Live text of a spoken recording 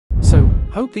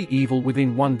Hope the Evil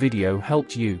Within 1 video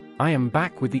helped you. I am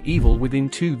back with the Evil Within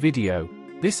 2 video.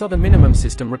 These are the minimum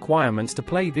system requirements to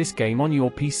play this game on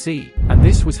your PC, and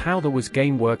this was how there was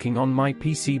game working on my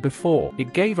PC before.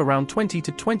 It gave around 20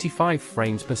 to 25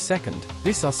 frames per second.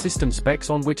 These are system specs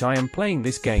on which I am playing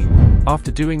this game.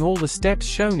 After doing all the steps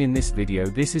shown in this video,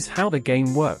 this is how the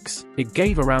game works. It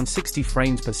gave around 60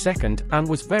 frames per second and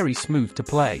was very smooth to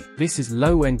play. This is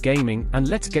low-end gaming, and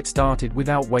let's get started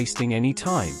without wasting any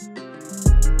time.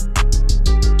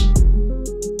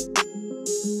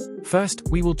 First,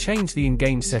 we will change the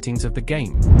in-game settings of the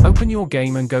game. Open your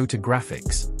game and go to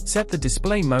Graphics. Set the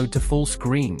display mode to full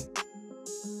screen.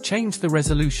 Change the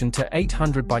resolution to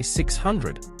 800 by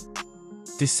 600.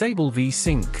 Disable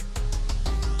V-Sync.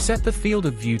 Set the field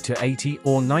of view to 80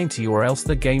 or 90 or else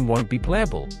the game won't be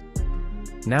playable.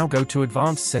 Now go to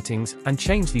Advanced Settings and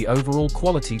change the overall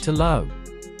quality to low.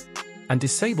 And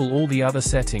disable all the other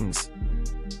settings.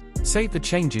 Save the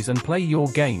changes and play your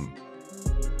game.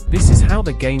 This is how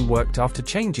the game worked after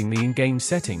changing the in-game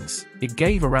settings. It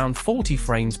gave around 40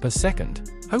 frames per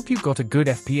second. Hope you got a good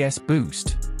FPS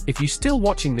boost. If you're still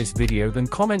watching this video, then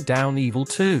comment down Evil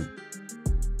 2.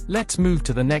 Let's move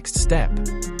to the next step.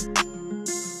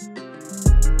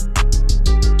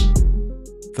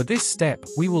 For this step,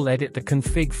 we will edit the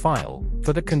config file.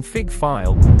 For the config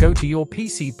file, go to your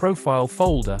PC profile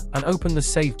folder and open the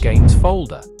Save Games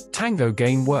folder. Tango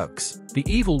Game Works, The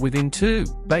Evil Within 2,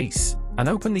 Base, and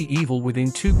open the Evil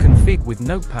Within 2 config with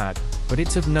Notepad, but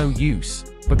it's of no use,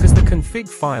 because the config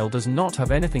file does not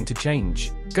have anything to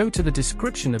change. Go to the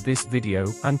description of this video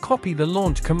and copy the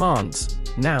launch commands.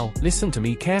 Now, listen to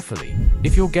me carefully.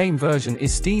 If your game version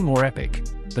is Steam or Epic,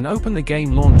 then open the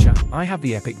game launcher. I have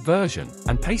the Epic version,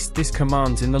 and paste these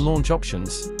commands in the launch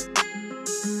options.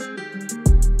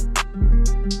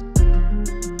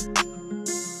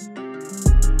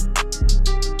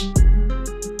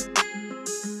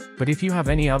 But if you have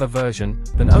any other version,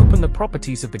 then open the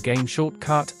properties of the game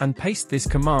shortcut and paste these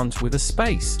commands with a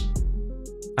space.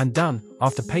 And done.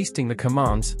 After pasting the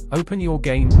commands, open your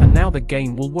game, and now the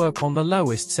game will work on the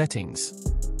lowest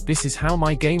settings. This is how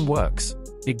my game works.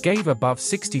 It gave above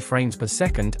 60 frames per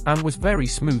second and was very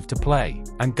smooth to play.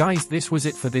 And guys, this was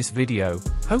it for this video.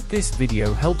 Hope this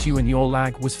video helped you and your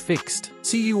lag was fixed.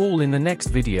 See you all in the next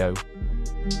video.